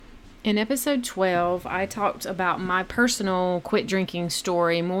In episode 12, I talked about my personal quit drinking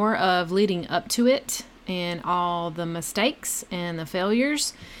story, more of leading up to it and all the mistakes and the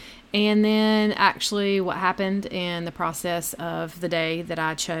failures, and then actually what happened in the process of the day that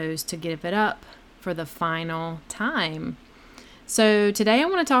I chose to give it up for the final time. So today I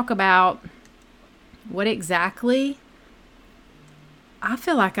want to talk about what exactly I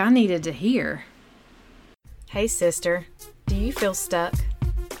feel like I needed to hear. Hey sister, do you feel stuck?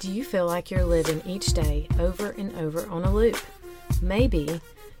 Do you feel like you're living each day over and over on a loop? Maybe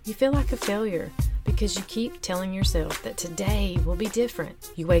you feel like a failure because you keep telling yourself that today will be different.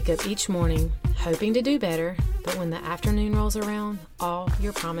 You wake up each morning hoping to do better, but when the afternoon rolls around, all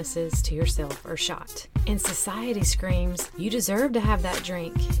your promises to yourself are shot. And society screams, you deserve to have that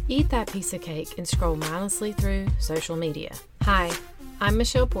drink, eat that piece of cake, and scroll mindlessly through social media. Hi, I'm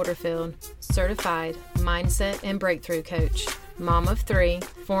Michelle Porterfield, certified mindset and breakthrough coach, mom of 3,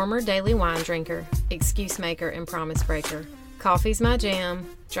 former daily wine drinker, excuse maker, and promise breaker. Coffee's my jam,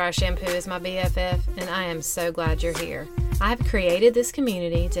 dry shampoo is my BFF, and I am so glad you're here. I have created this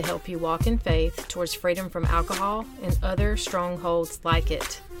community to help you walk in faith towards freedom from alcohol and other strongholds like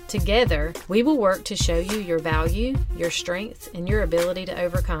it. Together, we will work to show you your value, your strength, and your ability to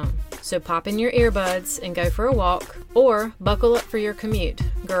overcome. So pop in your earbuds and go for a walk, or buckle up for your commute.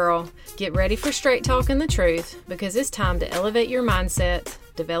 Girl, get ready for straight talk and the truth, because it's time to elevate your mindset,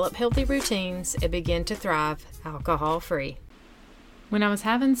 develop healthy routines, and begin to thrive alcohol-free. When I was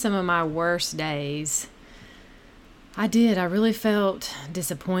having some of my worst days, I really felt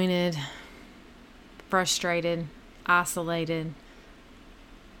disappointed, frustrated, isolated,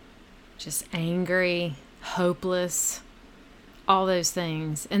 just angry, hopeless, all those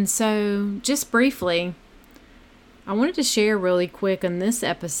things. And so, just briefly, I wanted to share really quick on this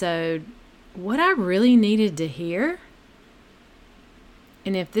episode what I really needed to hear.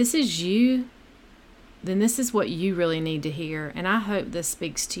 And if this is you, then this is what you really need to hear. And I hope this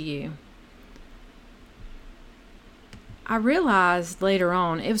speaks to you. I realized later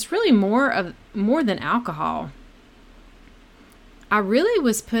on it was really more than alcohol. I really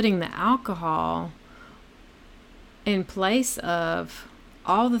was putting the alcohol in place of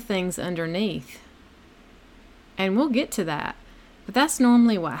all the things underneath. And we'll get to that. But that's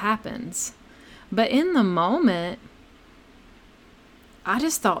normally what happens. But in the moment, I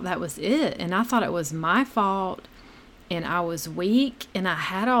just thought that was it. And I thought it was my fault. And I was weak. And I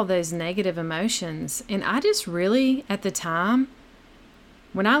had all those negative emotions. And I just really, at the time,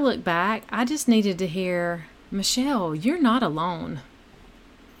 when I look back, I just needed to hear, Michelle, you're not alone.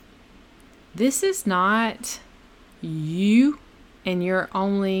 This is not you, and you're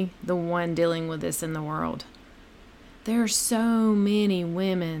only the one dealing with this in the world. There are so many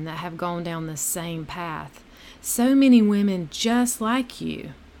women that have gone down the same path. So many women just like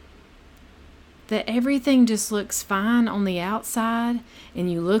you. That everything just looks fine on the outside,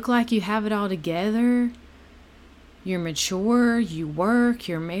 and you look like you have it all together. You're mature, you work,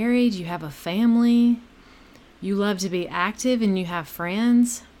 you're married, you have a family. You love to be active and you have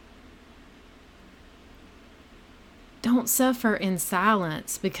friends. Don't suffer in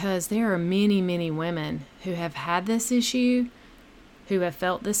silence, because there are many, many women who have had this issue, who have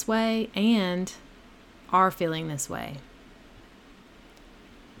felt this way, and are feeling this way.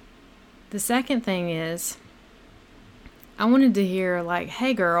 The second thing is, I wanted to hear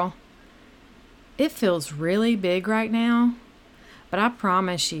hey girl, it feels really big right now, but I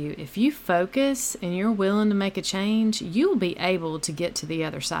promise you, if you focus and you're willing to make a change, you'll be able to get to the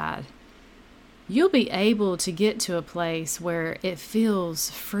other side. You'll be able to get to a place where it feels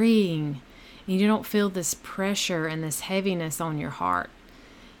freeing and you don't feel this pressure and this heaviness on your heart.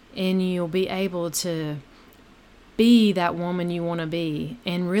 And you'll be able to be that woman you want to be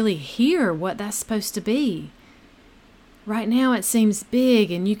and really hear what that's supposed to be. Right now it seems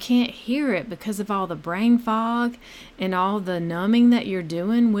big and you can't hear it because of all the brain fog and all the numbing that you're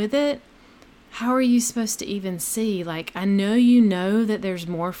doing with it. How are you supposed to even see? I know you know that there's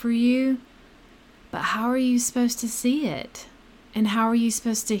more for you. But how are you supposed to see it? And how are you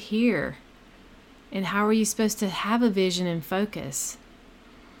supposed to hear? And how are you supposed to have a vision and focus?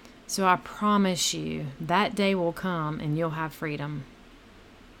 So I promise you, that day will come and you'll have freedom.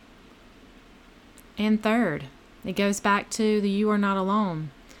 And third, it goes back to the you are not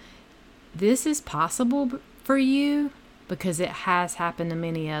alone. This is possible for you because it has happened to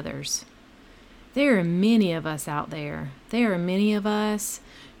many others. There are many of us out there. There are many of us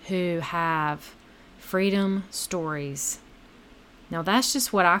who have freedom stories. Now, that's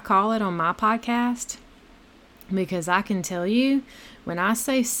just what I call it on my podcast, because I can tell you, when I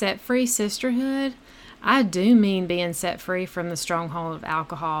say set free sisterhood, I do mean being set free from the stronghold of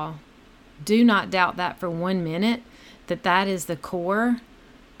alcohol do not doubt that for 1 minute, that is the core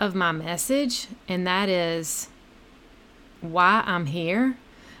of my message, and that is why I'm here.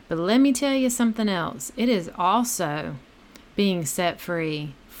 But let me tell you something else. It is also being set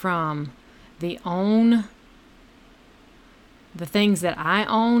free from the things that I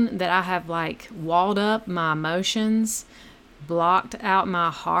own, that I have like walled up my emotions, blocked out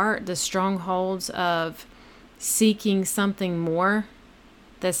my heart, the strongholds of seeking something more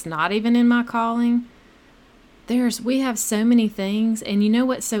that's not even in my calling. We have so many things, and you know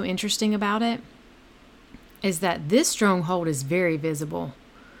what's so interesting about it is that this stronghold is very visible.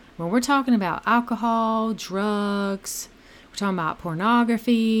 When we're talking about alcohol, drugs, we're talking about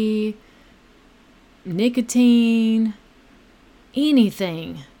pornography, nicotine,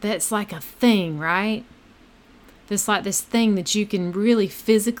 anything that's like a thing, right? This like this thing that you can really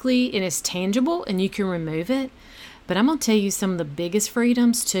physically, and it's tangible and you can remove it. But I'm going to tell you some of the biggest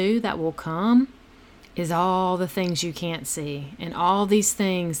freedoms too that will come is all the things you can't see, and all these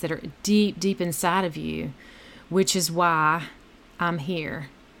things that are deep, deep inside of you, which is why I'm here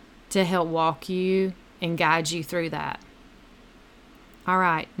to help walk you and guide you through that. All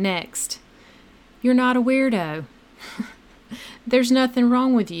right, next. You're not a weirdo. There's nothing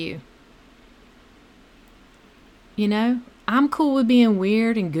wrong with you. You know, I'm cool with being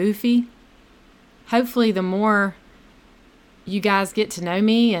weird and goofy. Hopefully, the more you guys get to know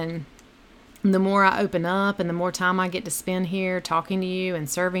me, and the more I open up, and the more time I get to spend here talking to you and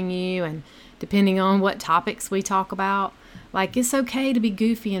serving you, and depending on what topics we talk about, like, it's okay to be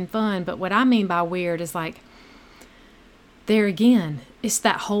goofy and fun. But what I mean by weird is like, there again, it's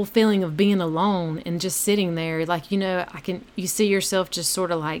that whole feeling of being alone and just sitting there. Like, you know, you see yourself just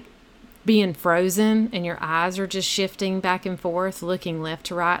sort of like being frozen, and your eyes are just shifting back and forth, looking left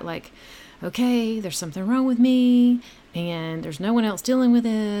to right, like, okay, there's something wrong with me, and there's no one else dealing with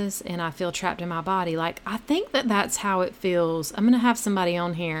this, and I feel trapped in my body. Like, I think that's how it feels. I'm going to have somebody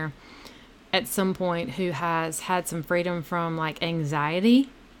on here at some point who has had some freedom from like anxiety,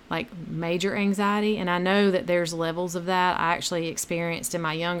 like major anxiety. And I know that there's levels of that. I actually experienced in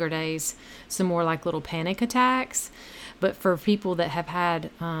my younger days some more like little panic attacks. But for people that have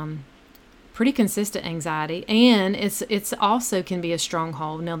had pretty consistent anxiety, and it's also can be a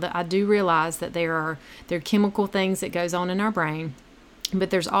stronghold. Now, that I do realize that there are chemical things that goes on in our brain,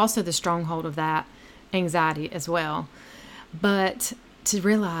 but there's also the stronghold of that anxiety as well. But to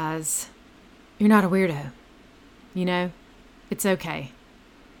realize you're not a weirdo, you know, it's okay.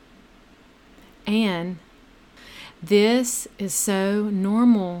 And this is so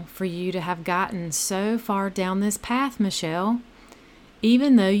normal for you to have gotten so far down this path, Michelle,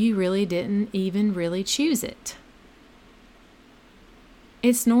 even though you really didn't even really choose it.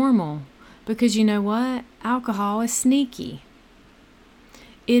 It's normal because you know what? Alcohol is sneaky.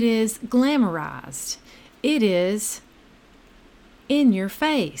 It is glamorized. It is in your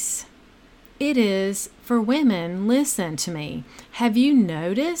face. It is for women. Listen to me. Have you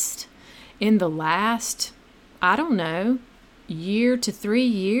noticed in the last, I don't know, year to 3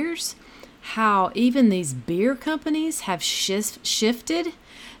 years, how even these beer companies have shifted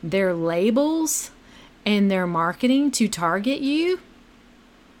their labels and their marketing to target you?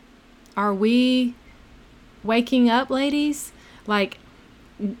 Are we waking up, ladies? Like,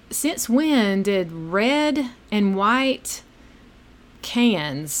 since when did red and white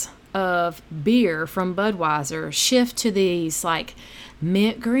cans of beer from Budweiser shift to these like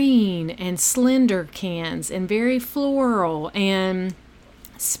mint green and slender cans and very floral and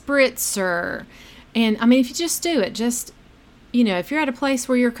spritzer? And I mean, if you just do it, just, you know, if you're at a place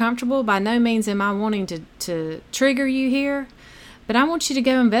where you're comfortable, by no means am I wanting to trigger you here, but I want you to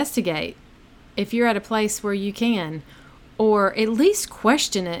go investigate if you're at a place where you can, or at least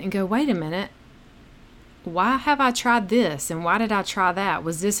question it and go, wait a minute, why have I tried this and why did I try that?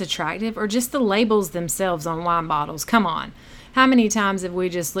 Was this attractive? Or just the labels themselves on wine bottles? Come on. How many times have we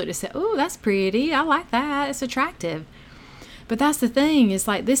just looked and said, oh, that's pretty, I like that, it's attractive? But that's the thing, is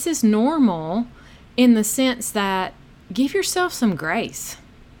like, this is normal in the sense that give yourself some grace.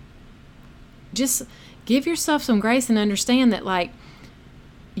 Just give yourself some grace and understand that, like,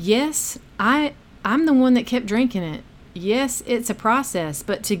 yes, I'm the one that kept drinking it. Yes, it's a process,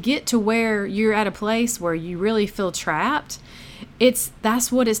 but to get to where you're at a place where you really feel trapped, that's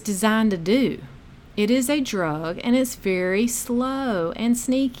what it's designed to do. It is a drug, and it's very slow and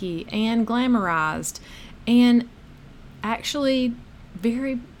sneaky and glamorized and actually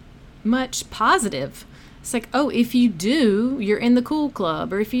very much positive. It's like, oh, if you do, you're in the cool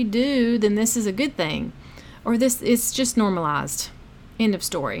club, or if you do, then this is a good thing, or this it's just normalized. End of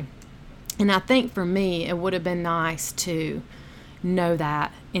story. And I think for me, it would have been nice to, know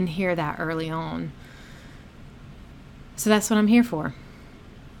that and hear that early on. So that's what I'm here for,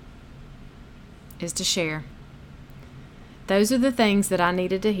 is to share. Those are the things that I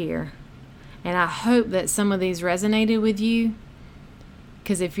needed to hear. And I hope that some of these resonated with you.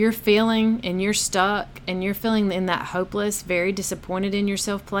 Because if you're feeling and you're stuck and you're feeling in that hopeless, very disappointed in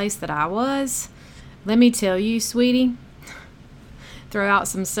yourself place that I was, let me tell you, sweetie, throw out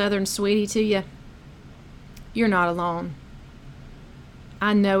some Southern sweetie to you, you're not alone.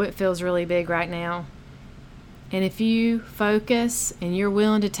 I know it feels really big right now. And if you focus and you're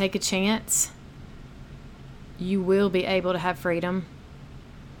willing to take a chance, you will be able to have freedom.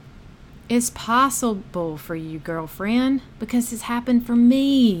 It's possible for you, girlfriend, because it's happened for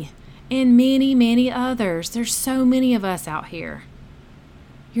me and many, many others. There's so many of us out here.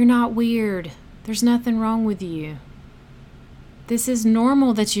 You're not weird. There's nothing wrong with you. This is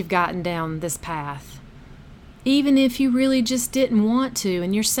normal that you've gotten down this path. Even if you really just didn't want to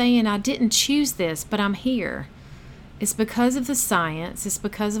and you're saying, I didn't choose this, but I'm here. It's because of the science, it's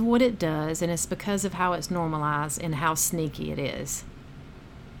because of what it does, and it's because of how it's normalized and how sneaky it is.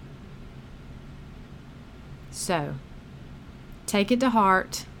 So, take it to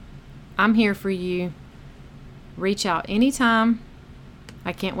heart. I'm here for you. Reach out anytime.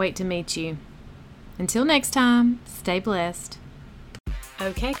 I can't wait to meet you. Until next time, stay blessed.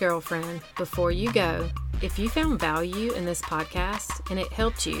 Okay, girlfriend, before you go, if you found value in this podcast and it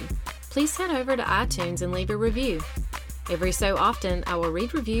helped you, please head over to iTunes and leave a review. Every so often, I will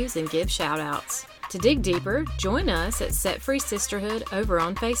read reviews and give shout-outs. To dig deeper, join us at Set Free Sisterhood over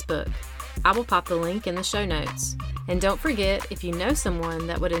on Facebook. I will pop the link in the show notes. And don't forget, if you know someone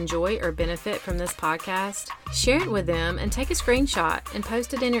that would enjoy or benefit from this podcast, share it with them and take a screenshot and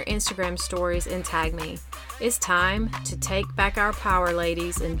post it in your Instagram stories and tag me. It's time to take back our power,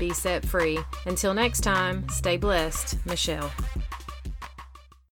 ladies, and be set free. Until next time, stay blessed. Michelle.